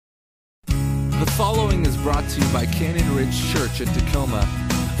The following is brought to you by Canyon Ridge Church in Tacoma.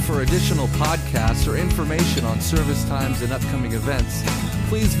 For additional podcasts or information on service times and upcoming events,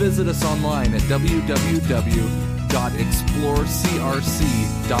 please visit us online at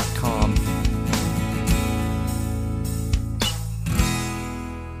www.explorecrc.com.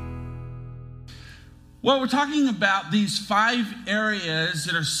 Well, we're talking about these 5 areas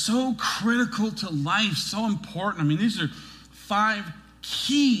that are so critical to life, so important. I mean, these are 5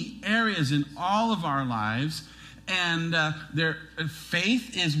 key areas in all of our lives, and their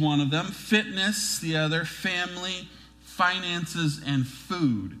faith is one of them, fitness the other, family, finances, and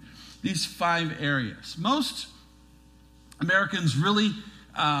food. These 5 areas. Most Americans really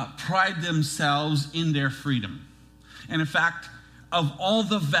pride themselves in their freedom. And in fact, of all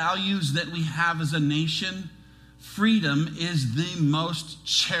the values that we have as a nation, freedom is the most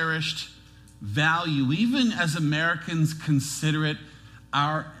cherished value. Even as Americans consider it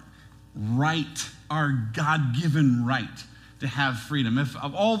our right, our God-given right to have freedom. If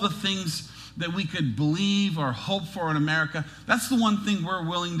of all the things that we could believe or hope for in America, that's the one thing we're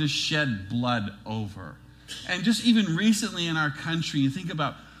willing to shed blood over. And just even recently in our country, you think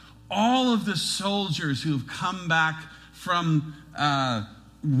about all of the soldiers who have come back from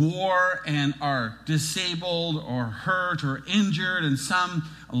war and are disabled or hurt or injured, and some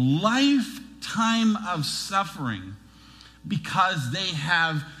lifetime of suffering because they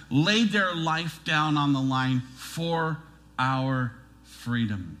have laid their life down on the line for our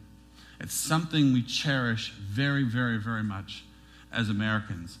freedom. It's something we cherish very, very, very much as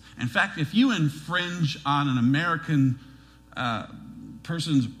Americans. In fact, if you infringe on an American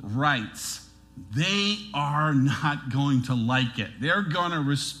person's rights, they are not going to like it. They're going to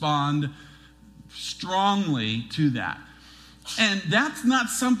respond strongly to that. And that's not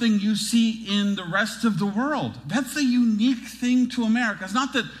something you see in the rest of the world. That's a unique thing to America. It's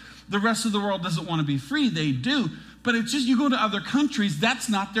not that the rest of the world doesn't want to be free. They do. But it's just you go to other countries, that's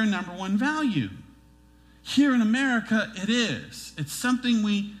not their number one value. Here in America, it is. It's something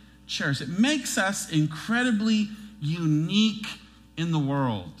we cherish. It makes us incredibly unique in the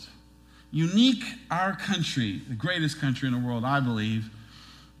world. Unique, our country, the greatest country in the world, I believe,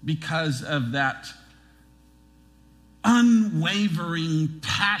 because of that unwavering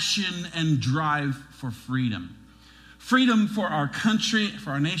passion and drive for freedom. Freedom for our country,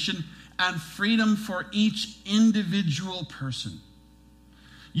 for our nation, and freedom for each individual person.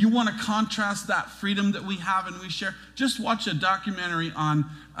 You want to contrast that freedom that we have and we share? Just watch a documentary on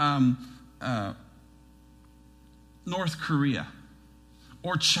North Korea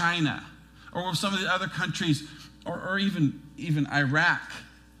or China or some of the other countries or even Iraq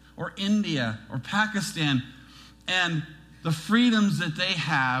or India or Pakistan, and the freedoms that they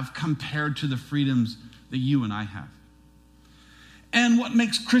have compared to the freedoms that you and I have. And what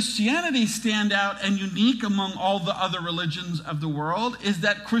makes Christianity stand out and unique among all the other religions of the world is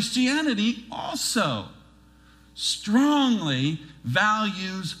that Christianity also strongly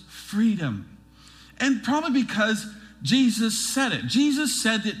values freedom. And probably because Jesus said it. Jesus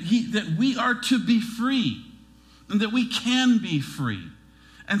said that we are to be free and that we can be free.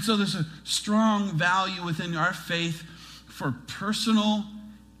 And so there's a strong value within our faith for personal,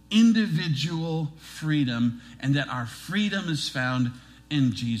 individual freedom, and that our freedom is found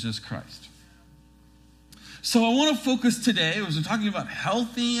in Jesus Christ. So I want to focus today, as we're talking about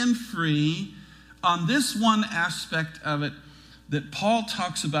healthy and free, on this one aspect of it that Paul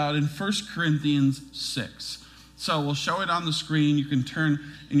talks about in 1 Corinthians 6. So we'll show it on the screen. You can turn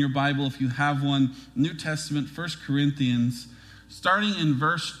in your Bible if you have one. New Testament, 1 Corinthians, starting in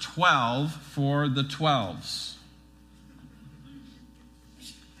verse 12 for the 12s.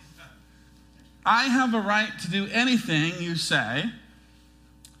 I have a right to do anything you say.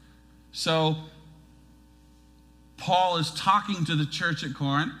 So Paul is talking to the church at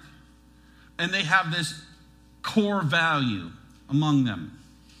Corinth, and they have this core value among them.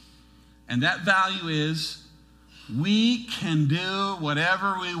 And that value is we can do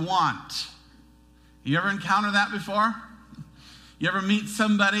whatever we want. You ever encounter that before? You ever meet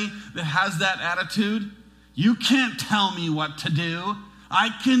somebody that has that attitude? You can't tell me what to do. I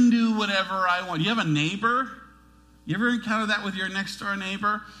can do whatever I want. You have a neighbor? You ever encounter that with your next door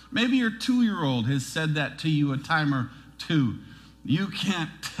neighbor? Maybe your 2-year-old has said that to you a time or two. You can't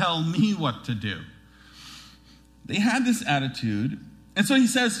tell me what to do. They had this attitude. And so he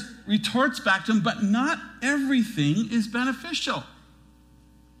says, retorts back to him, but not everything is beneficial.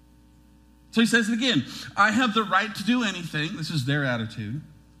 So he says it again, I have the right to do anything. This is their attitude.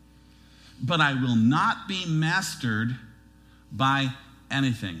 But I will not be mastered by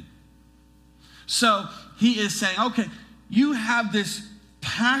anything. So he is saying, okay, you have this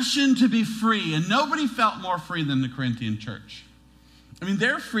passion to be free, and nobody felt more free than the Corinthian church. I mean,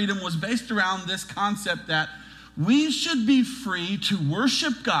 their freedom was based around this concept that we should be free to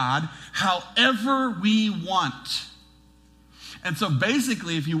worship God however we want. And so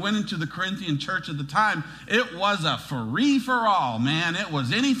basically, if you went into the Corinthian church at the time, it was a free-for-all, man. It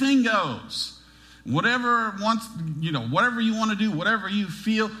was anything goes. Whatever you want to do, whatever you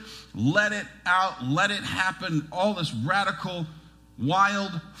feel, let it out, let it happen. All this radical,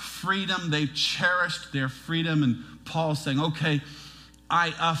 wild freedom. They cherished their freedom. And Paul's saying, okay,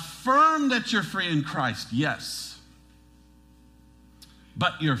 I affirm that you're free in Christ, yes.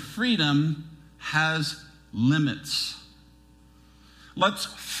 But your freedom has limits. Let's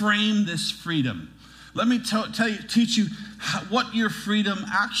frame this freedom. Let me teach you what your freedom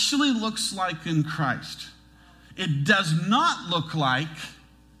actually looks like in Christ. It does not look like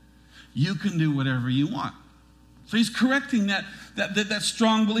you can do whatever you want. So he's correcting that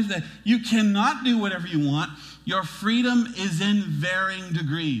strong belief that you cannot do whatever you want. Your freedom is in varying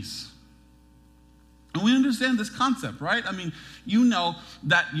degrees. And we understand this concept, right? I mean, you know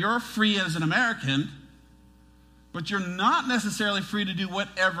that you're free as an American, but you're not necessarily free to do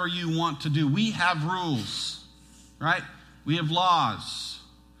whatever you want to do. We have rules, right? We have laws.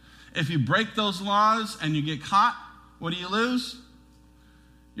 If you break those laws and you get caught, what do you lose?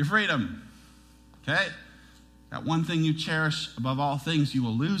 Your freedom, okay? That one thing you cherish above all things, you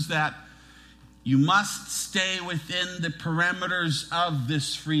will lose that. You must stay within the parameters of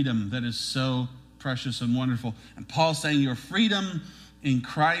this freedom that is so precious and wonderful. And Paul's saying your freedom in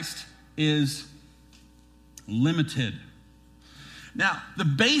Christ is limited. Now, the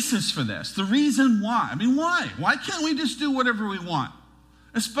basis for this, the reason why, why can't we just do whatever we want?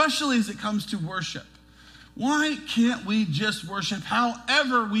 Especially as it comes to worship. Why can't we just worship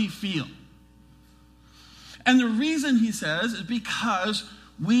however we feel? And the reason, he says, is because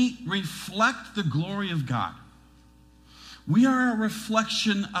we reflect the glory of God. We are a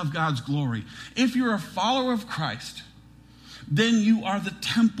reflection of God's glory. If you're a follower of Christ, then you are the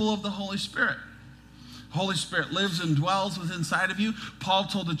temple of the Holy Spirit. Holy Spirit lives and dwells within inside of you. Paul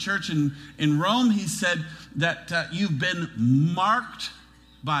told the church in Rome, he said that you've been marked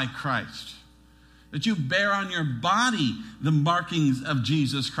by Christ. That you bear on your body the markings of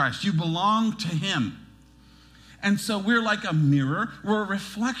Jesus Christ. You belong to him. And so we're like a mirror. We're a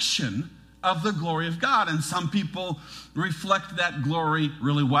reflection of the glory of God. And some people reflect that glory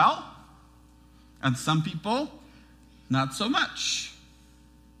really well. And some people, not so much.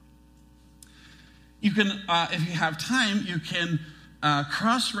 You can, if you have time, you can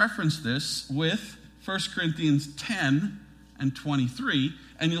cross-reference this with 1 Corinthians 10 and 23.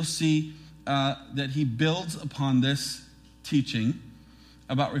 And you'll see that he builds upon this teaching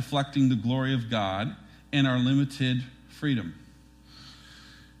about reflecting the glory of God and our limited freedom.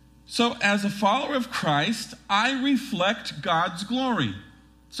 So as a follower of Christ, I reflect God's glory.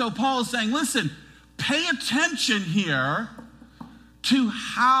 So Paul is saying, listen, pay attention here to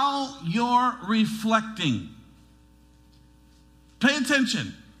how you're reflecting. Pay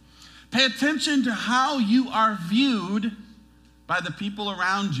attention. Pay attention to how you are viewed by the people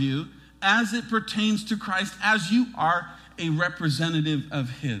around you as it pertains to Christ, as you are a representative of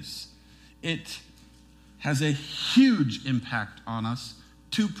his. It has a huge impact on us,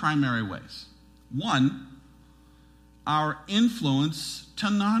 two primary ways. One, our influence to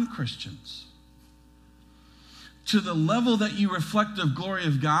non-Christians. To the level that you reflect the glory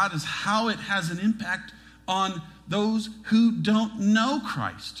of God is how it has an impact on those who don't know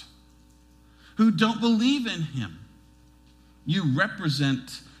Christ, who don't believe in him. You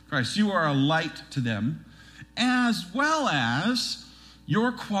represent Christ. You are a light to them, as well as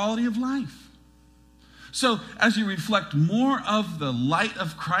your quality of life. So as you reflect more of the light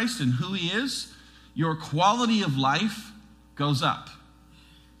of Christ and who he is, your quality of life goes up.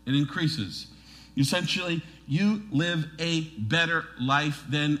 It increases. Essentially, you live a better life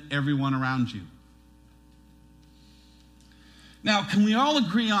than everyone around you. Now, can we all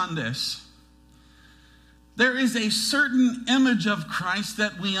agree on this? There is a certain image of Christ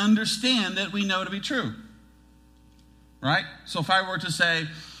that we understand, that we know to be true. Right? So if I were to say,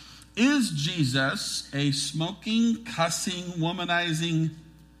 is Jesus a smoking, cussing, womanizing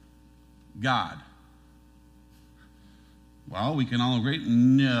God? Well, we can all agree,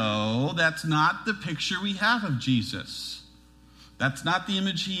 no, that's not the picture we have of Jesus. That's not the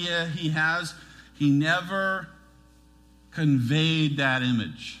image he has. He never conveyed that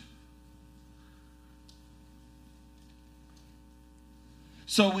image.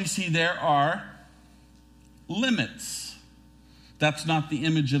 So we see there are limits. That's not the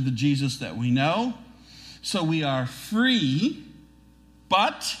image of the Jesus that we know. So we are free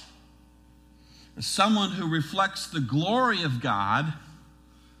But someone who reflects the glory of God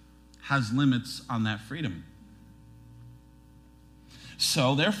has limits on that freedom.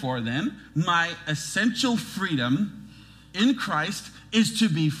 So, therefore, then, my essential freedom in Christ is to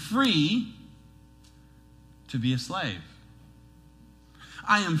be free to be a slave.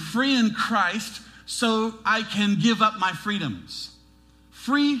 I am free in Christ so I can give up my freedoms.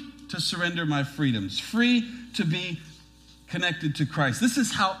 Free to surrender my freedoms. Free to be connected to Christ. This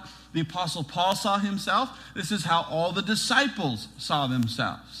is how the Apostle Paul saw himself. This is how all the disciples saw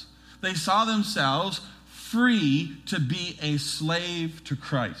themselves. They saw themselves free to be a slave to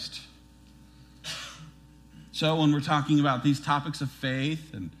Christ. So when we're talking about these topics of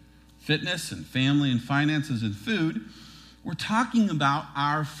faith and fitness and family and finances and food, we're talking about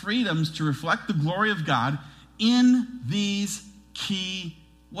our freedoms to reflect the glory of God in these key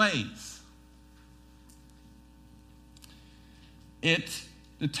ways. It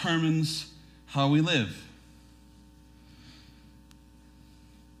determines how we live.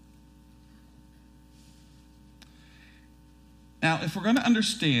 Now, if we're going to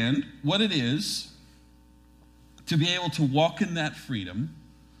understand what it is to be able to walk in that freedom,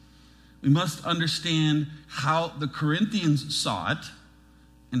 we must understand how the Corinthians saw it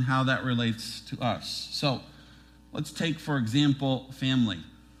and how that relates to us. So, let's take, for example, family.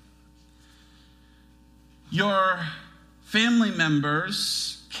 Your family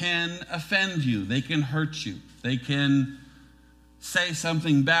members can offend you. They can hurt you. They can say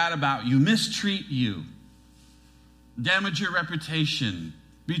something bad about you, mistreat you, damage your reputation,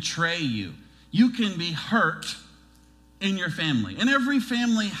 betray you. You can be hurt in your family. And every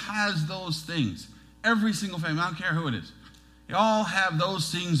family has those things. Every single family. I don't care who it is. They all have those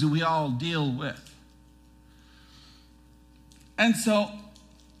things that we all deal with. And so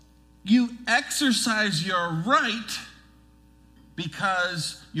you exercise your right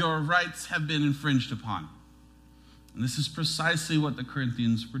because your rights have been infringed upon. And this is precisely what the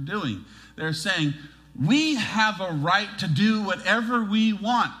Corinthians were doing. They're saying, we have a right to do whatever we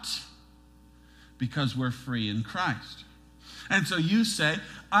want because we're free in Christ. And so you say,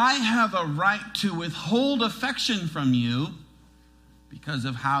 I have a right to withhold affection from you because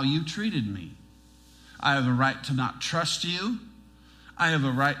of how you treated me. I have a right to not trust you. I have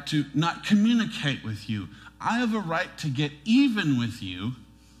a right to not communicate with you. I have a right to get even with you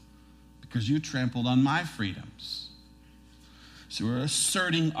because you trampled on my freedoms. So we're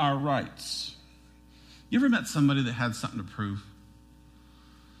asserting our rights. You ever met somebody that had something to prove?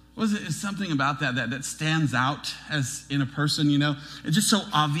 Is something about that stands out as in a person, It's just so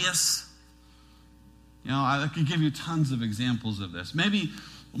obvious. I could give you tons of examples of this. Maybe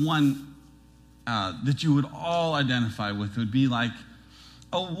one that you would all identify with would be like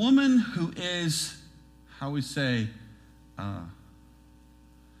a woman who is, how we say,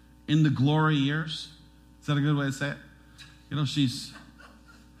 in the glory years. Is that a good way to say it?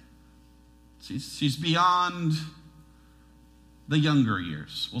 She's beyond the younger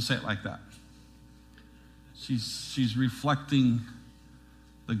years. We'll say it like that. She's reflecting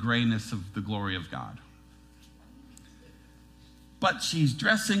the grayness of the glory of God. But she's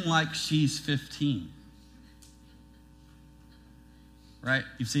dressing like she's 15. Right?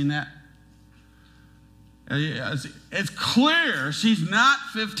 You've seen that? It's clear she's not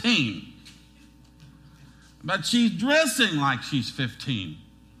 15. But she's dressing like she's 15.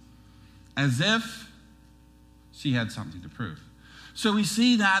 As if she had something to prove. So we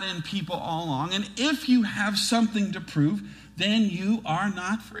see that in people all along. And if you have something to prove, then you are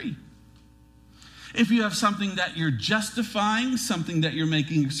not free. If you have something that you're justifying, something that you're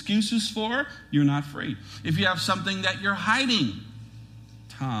making excuses for, you're not free. If you have something that you're hiding,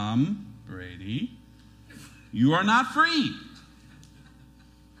 Tom Brady, you are not free.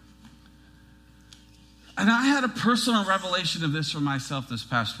 And I had a personal revelation of this for myself this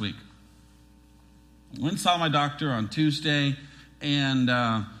past week. I went and saw my doctor on Tuesday, and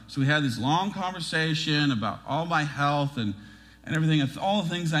so we had this long conversation about all my health and everything, all the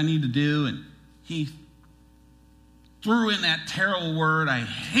things I need to do, and he threw in that terrible word. I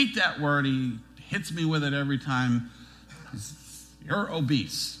hate that word. He hits me with it every time. You're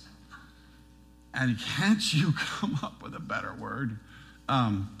obese. And can't you come up with a better word?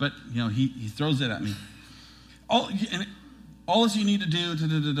 But, he throws it at me. All you need to do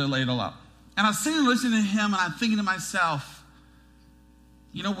to lay it all out. And I was sitting and listening to him, and I'm thinking to myself,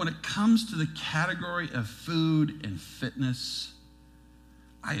 when it comes to the category of food and fitness,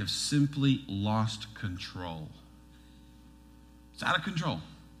 I have simply lost control. It's out of control.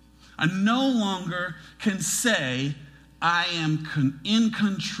 I no longer can say I am in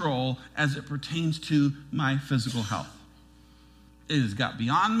control as it pertains to my physical health. It has got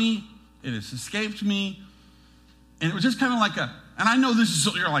beyond me. It has escaped me. And it was just kind of like and I know this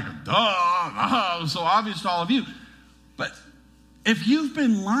is, you're like, duh, so obvious to all of you. But if you've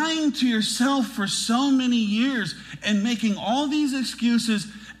been lying to yourself for so many years and making all these excuses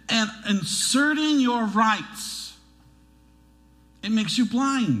and inserting your rights, it makes you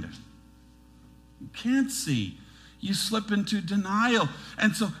blind. You can't see. You slip into denial.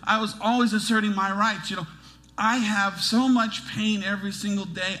 And so I was always asserting my rights. I have so much pain every single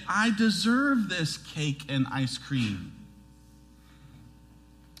day. I deserve this cake and ice cream.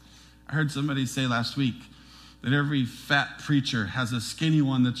 I heard somebody say last week that every fat preacher has a skinny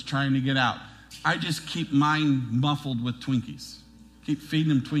one that's trying to get out. I just keep mine muffled with Twinkies. Keep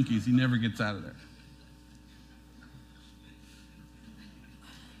feeding him Twinkies. He never gets out of there.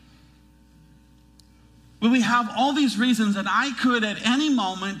 But we have all these reasons that I could at any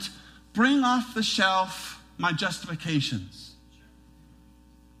moment bring off the shelf my justifications.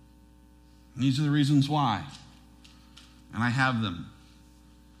 And these are the reasons why. And I have them.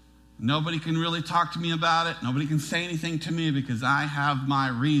 Nobody can really talk to me about it. Nobody can say anything to me because I have my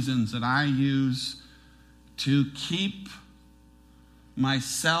reasons that I use to keep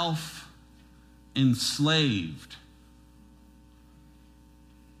myself enslaved.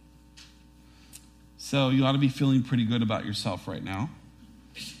 So you ought to be feeling pretty good about yourself right now.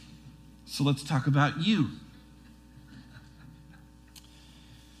 So let's talk about you.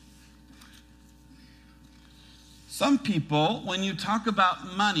 Some people, when you talk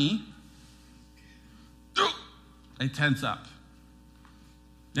about money, they tense up.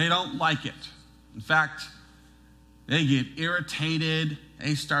 They don't like it. In fact, they get irritated,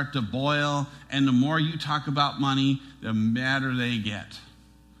 they start to boil, and the more you talk about money, the madder they get.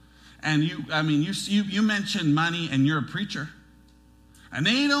 And you mention money and you're a preacher. And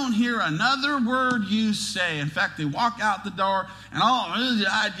they don't hear another word you say. In fact, they walk out the door and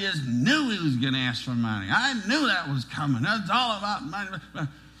I just knew he was going to ask for money. I knew that was coming. That's all about money.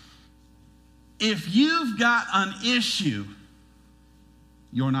 If you've got an issue,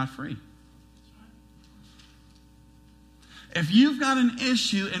 you're not free. If you've got an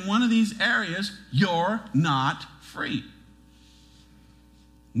issue in one of these areas, you're not free.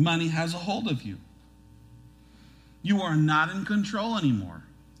 Money has a hold of you. You are not in control anymore.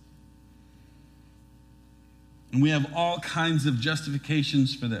 And we have all kinds of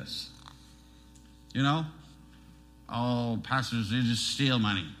justifications for this. Pastors, they just steal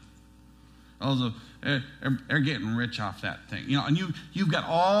money. They're getting rich off that thing. And you've got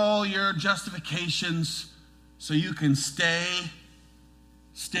all your justifications so you can stay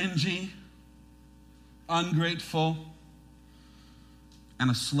stingy, ungrateful, and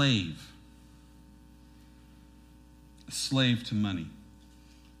a slave. A slave to money.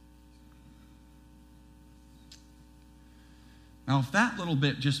 Now, if that little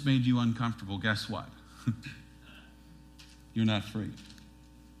bit just made you uncomfortable, guess what? You're not free.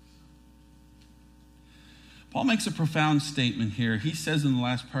 Paul makes a profound statement here. He says in the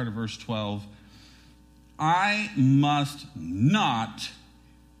last part of verse 12, I must not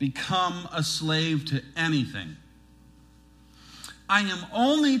become a slave to anything. I am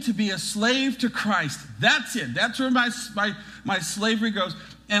only to be a slave to Christ. That's it. That's where my slavery goes.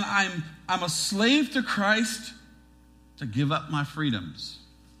 And I'm a slave to Christ to give up my freedoms.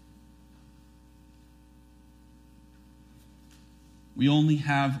 We only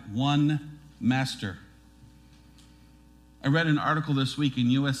have one master. I read an article this week in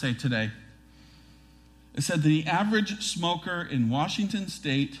USA Today. It said the average smoker in Washington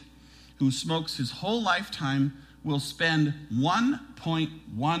State who smokes his whole lifetime will spend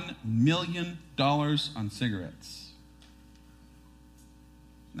 $1.1 million on cigarettes.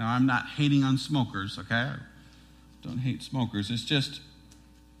 Now, I'm not hating on smokers, okay? I don't hate smokers. It's just,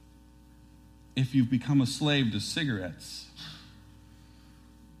 if you've become a slave to cigarettes,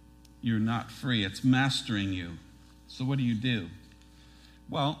 you're not free. It's mastering you. So what do?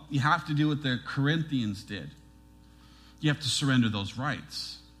 Well, you have to do what the Corinthians did. You have to surrender those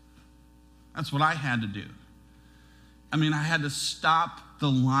rights. That's what I had to do. I had to stop the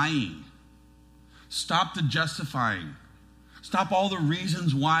lying. Stop the justifying. Stop all the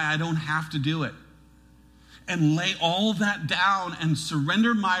reasons why I don't have to do it. And lay all that down and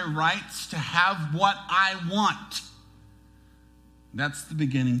surrender my rights to have what I want. That's the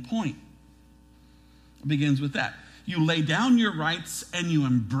beginning point. It begins with that. You lay down your rights and you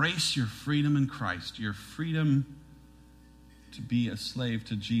embrace your freedom in Christ. Your freedom to be a slave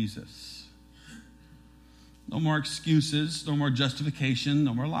to Jesus. No more excuses, no more justification,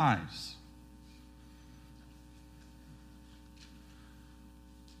 no more lies.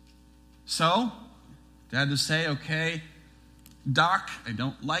 So, Dad to say, okay, Doc, I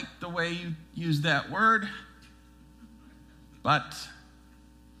don't like the way you use that word, but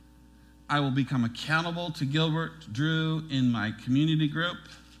I will become accountable to Gilbert Drew in my community group,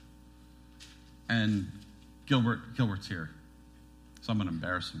 and Gilbert's here, so I'm going to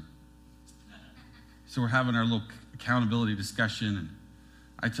embarrass him. So we're having our little accountability discussion, and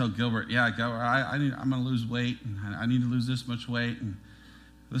I tell Gilbert, I'm going to lose weight, and I need to lose this much weight, and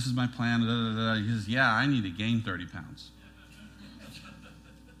this is my plan. He says, yeah, I need to gain 30 pounds.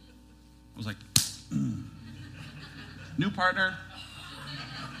 I was like, new partner.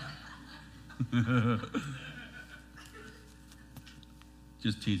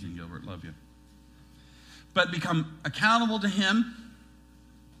 Just teasing, Gilbert. Love you. But become accountable to him.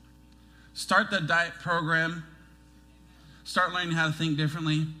 Start that diet program. Start learning how to think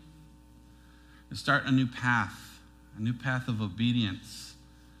differently. And start a new path of obedience,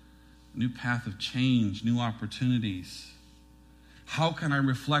 a new path of change, new opportunities. How can I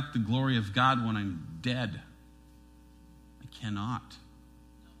reflect the glory of God when I'm dead? I cannot.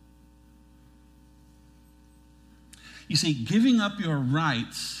 You see, giving up your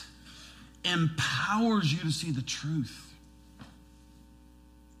rights empowers you to see the truth.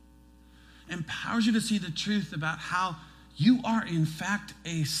 Empowers you to see the truth about how you are, in fact,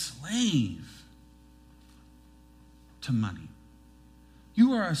 a slave to money.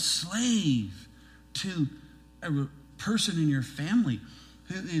 You are a slave to a person in your family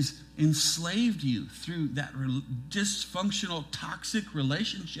who is enslaved you through that dysfunctional, toxic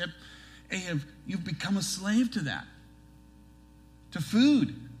relationship, and you've become a slave to that, to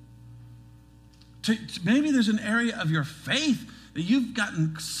food. Maybe there's an area of your faith that you've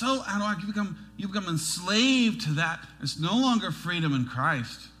gotten so out of whack, you've become enslaved to that. It's no longer freedom in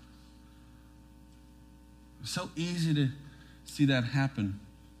Christ. It's so easy to see that happen.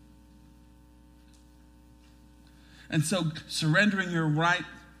 And so surrendering your right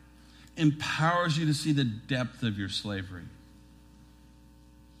empowers you to see the depth of your slavery.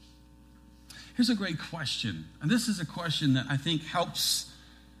 Here's a great question, and this is a question that I think helps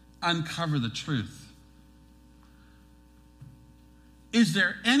uncover the truth. Is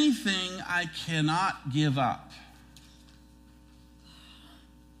there anything I cannot give up?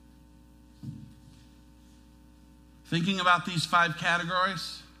 Thinking about these 5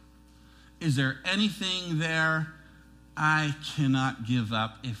 categories, is there anything there I cannot give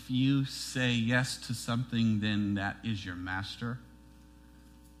up? If you say yes to something, then that is your master.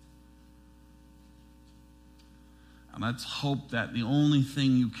 And let's hope that the only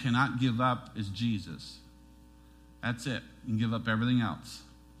thing you cannot give up is Jesus. That's it. You can give up everything else.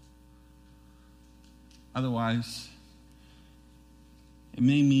 Otherwise, it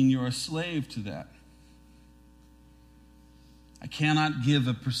may mean you're a slave to that. I cannot give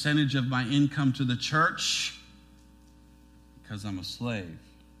a percentage of my income to the church because I'm a slave.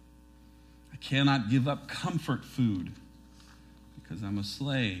 I cannot give up comfort food because I'm a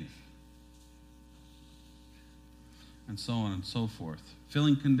slave. And so on and so forth.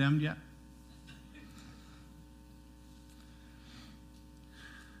 Feeling condemned yet?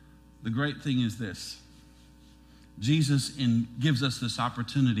 The great thing is this. Jesus gives us this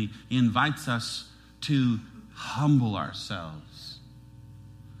opportunity. He invites us to humble ourselves.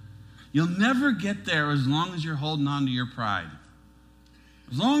 You'll never get there as long as you're holding on to your pride.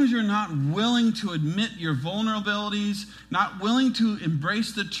 As long as you're not willing to admit your vulnerabilities, not willing to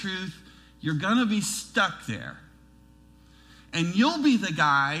embrace the truth, you're going to be stuck there. And you'll be the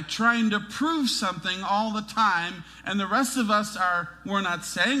guy trying to prove something all the time, and the rest of us we're not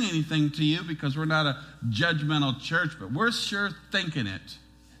saying anything to you because we're not a judgmental church, but we're sure thinking it.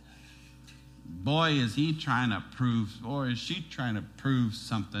 Boy, is he trying to prove, or is she trying to prove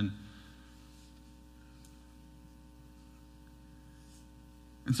something?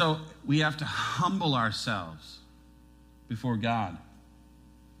 And so we have to humble ourselves before God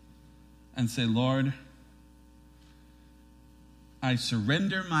and say, Lord, I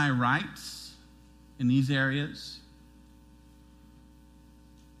surrender my rights in these areas.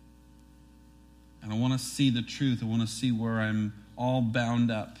 And I want to see the truth. I want to see where I'm all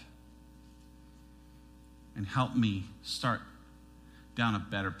bound up. And help me start down a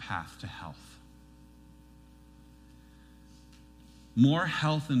better path to health. More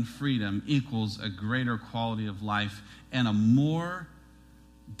health and freedom equals a greater quality of life and a more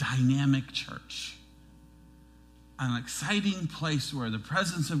dynamic church. An exciting place where the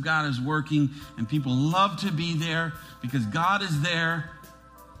presence of God is working and people love to be there because God is there.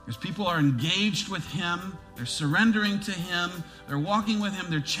 Because people are engaged with Him. They're surrendering to Him. They're walking with Him.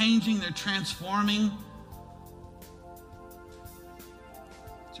 They're changing. They're transforming.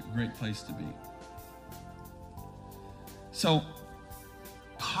 It's a great place to be. So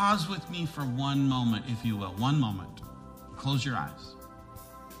pause with me for one moment, if you will. One moment. Close your eyes.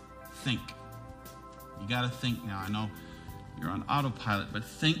 Think. You got to think now. I know you're on autopilot, but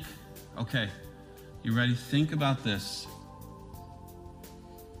think. Okay, you ready? Think about this.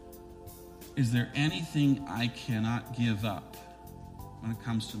 Is there anything I cannot give up when it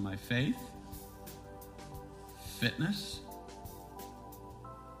comes to my faith, fitness,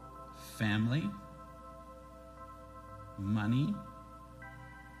 family, money,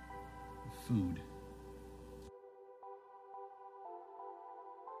 food?